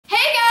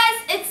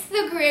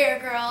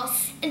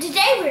girls. And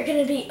today we're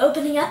going to be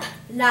opening up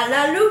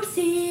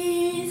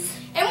Lalaloopsies.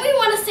 And we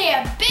want to say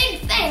a big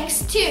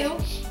thanks to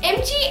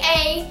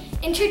MGA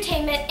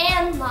Entertainment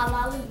and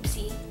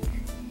Lalaloopsy.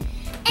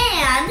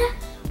 And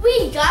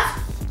we got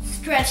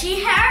stretchy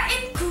hair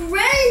and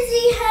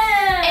crazy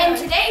hair. And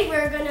today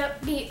we're going to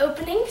be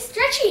opening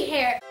stretchy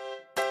hair.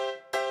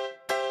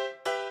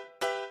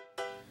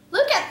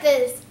 Look at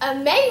this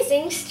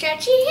amazing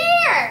stretchy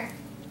hair.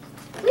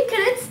 We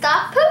couldn't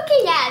stop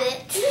poking at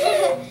it.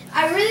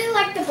 I really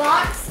like the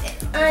box,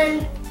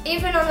 and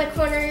even on the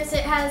corners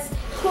it has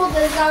cool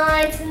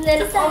designs, and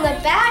then on the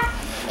back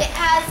it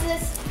has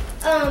this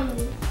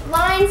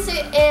lines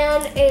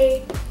and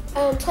a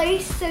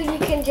place so you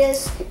can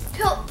just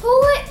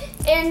pull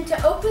it and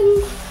to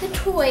open the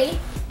toy,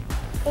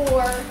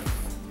 or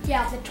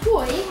the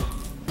toy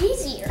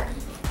easier.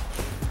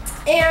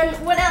 And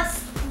what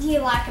else do you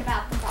like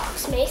about the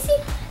box, Macy?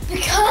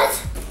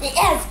 Because it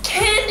has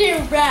candy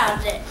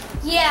around it.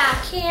 Yeah,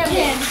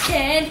 candy.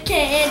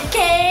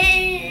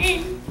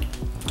 Candy.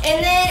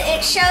 And then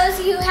it shows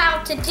you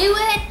how to do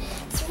it.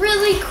 It's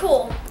really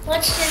cool.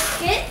 Let's just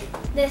get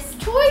this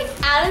toy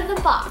out of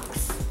the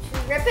box.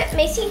 Rip it.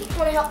 Macy, you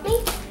want to help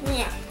me?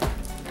 Yeah.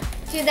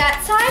 Do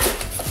that side.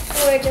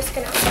 And we're just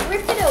going to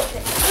rip it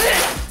open.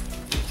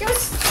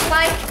 Just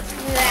like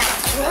that.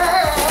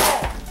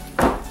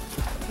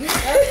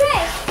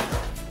 Okay.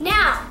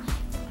 Now,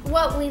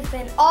 what we've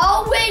been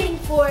all waiting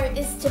for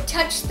is to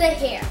touch the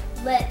hair.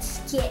 Let's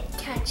get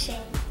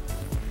touching.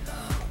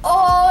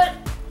 Oh.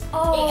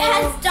 It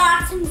has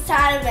dots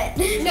inside of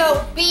it.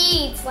 No,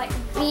 beads, like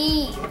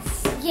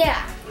beads.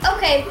 Yeah.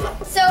 Okay,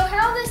 so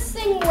how this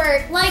thing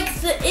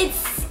works?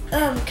 It's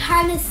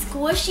kind of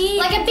squishy.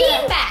 Like a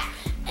beanbag.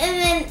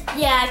 And then,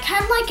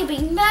 kind of like a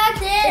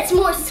beanbag. It's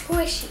more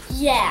squishy.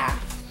 Yeah.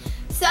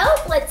 So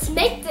let's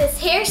make this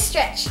hair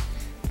stretch.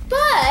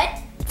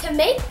 But to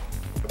make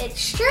it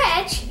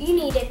stretch, you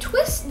need to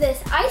twist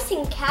this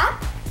icing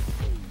cap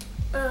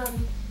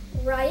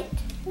right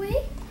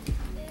way.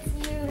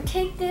 You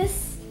take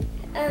this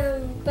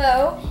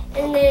bow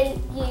and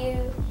then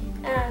you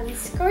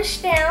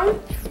squish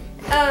down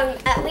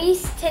at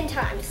least 10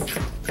 times.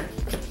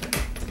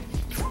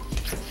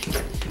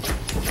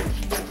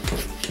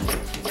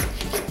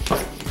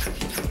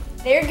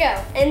 There you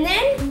go. And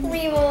then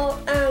we will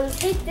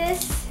take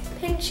this,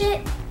 pinch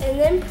it, and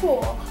then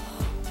pull.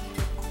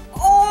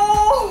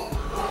 Oh!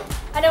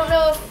 I don't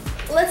know if,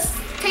 let's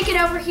take it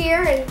over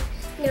here and,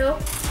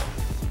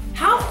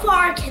 How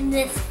far can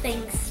this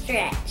thing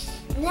stretch?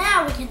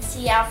 Now we can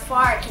see how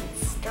far it can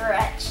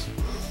stretch.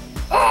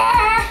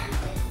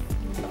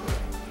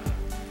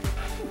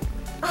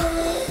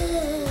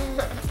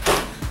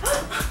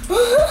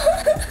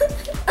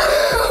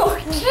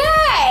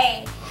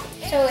 Okay!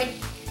 So it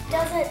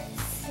doesn't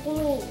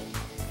swing.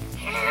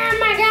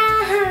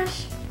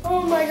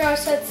 Oh my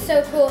gosh, that's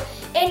so cool.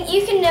 And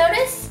you can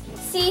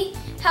see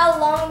how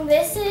long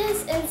this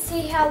is and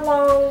see how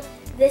long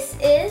this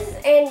is,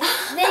 and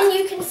then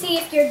you can see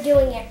if you're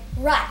doing it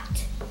right.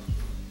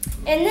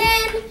 And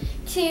then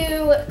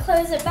to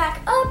close it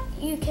back up,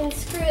 you can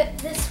screw it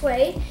this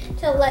way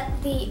to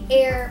let the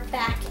air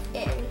back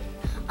in.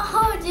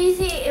 Oh, do you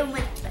see it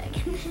went back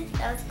in?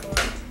 That was cool.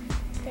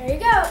 There you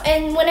go.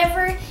 And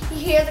whenever you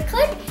hear the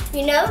click,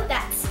 you know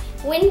that's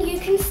when you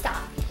can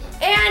stop.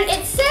 And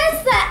it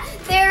says that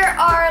there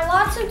are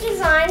lots of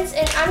designs,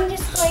 and I'm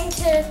just going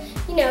to,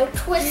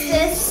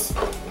 twist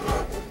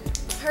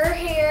her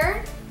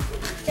hair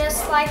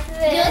just like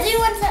this. You'll do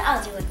one side,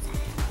 I'll do one side.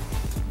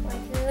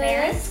 Like this.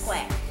 Very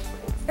square.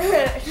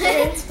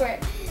 Very square.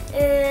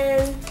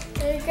 And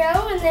there you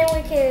go. And then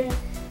we can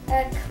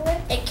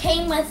clip. It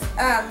came with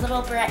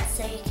little barrettes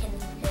so you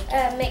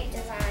can make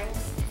designs.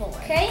 4.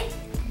 Okay?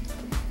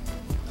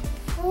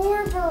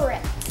 4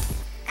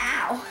 barrettes.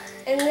 Ow.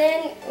 And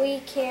then we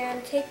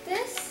can take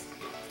this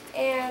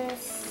and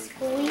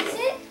squeeze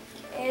it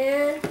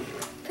and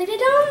put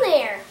it on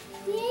there.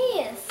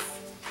 Yes.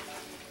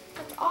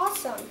 That's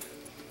awesome.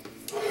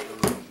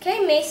 Okay,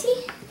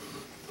 Macy.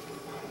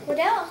 What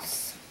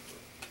else?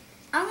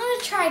 I'm going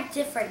to try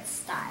different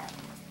style.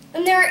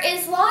 And there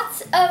is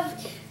lots of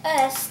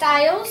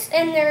styles,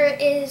 and there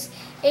is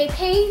a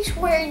page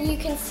where you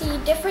can see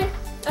different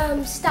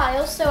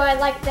styles, so I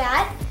like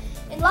that.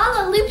 And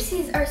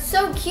Lalaloopsies are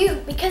so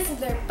cute because of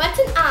their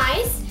button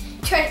eyes,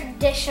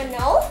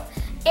 traditional,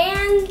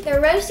 and their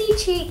rosy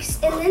cheeks,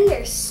 and then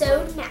their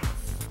sewed mouth.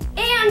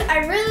 And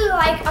I really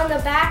like on the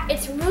back,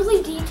 it's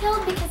really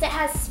detailed because it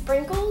has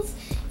sprinkles,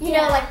 you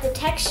know, like the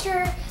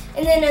texture,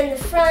 and then in the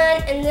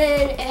front, and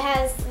then it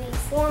has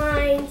these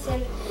lines,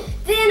 and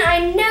then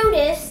I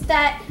noticed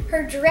that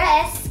her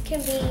dress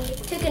can be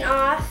taken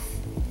off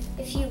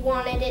if you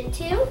wanted it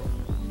to.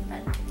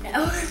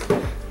 No.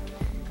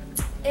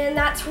 And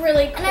that's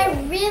really cool. And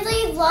I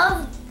really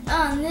love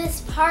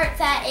this part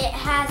that it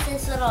has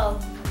this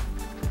little,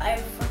 I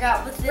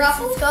forgot what this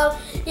ruffles? is called.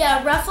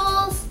 Yeah,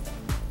 ruffles.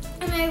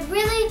 And I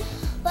really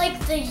like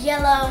the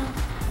yellow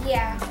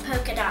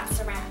polka dots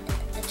around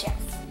it, the chest.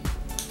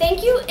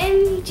 Thank you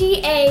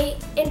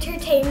MGA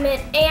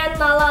Entertainment and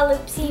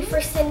Lalaloopsy for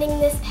sending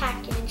this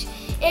package.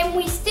 And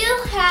we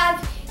still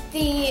have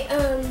the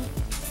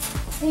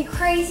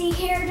crazy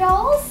hair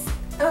dolls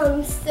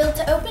still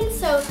to open,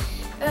 so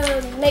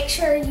make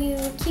sure you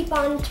keep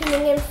on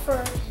tuning in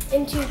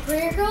into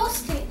Career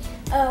Girls to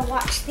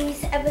watch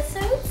these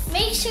episodes.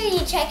 Make sure you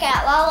check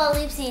out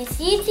Lalaloopsy's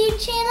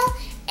YouTube channel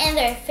and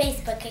their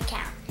Facebook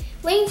account.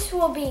 Links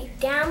will be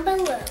down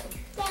below.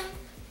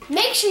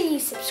 Make sure you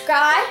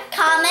subscribe,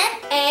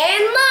 comment,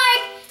 and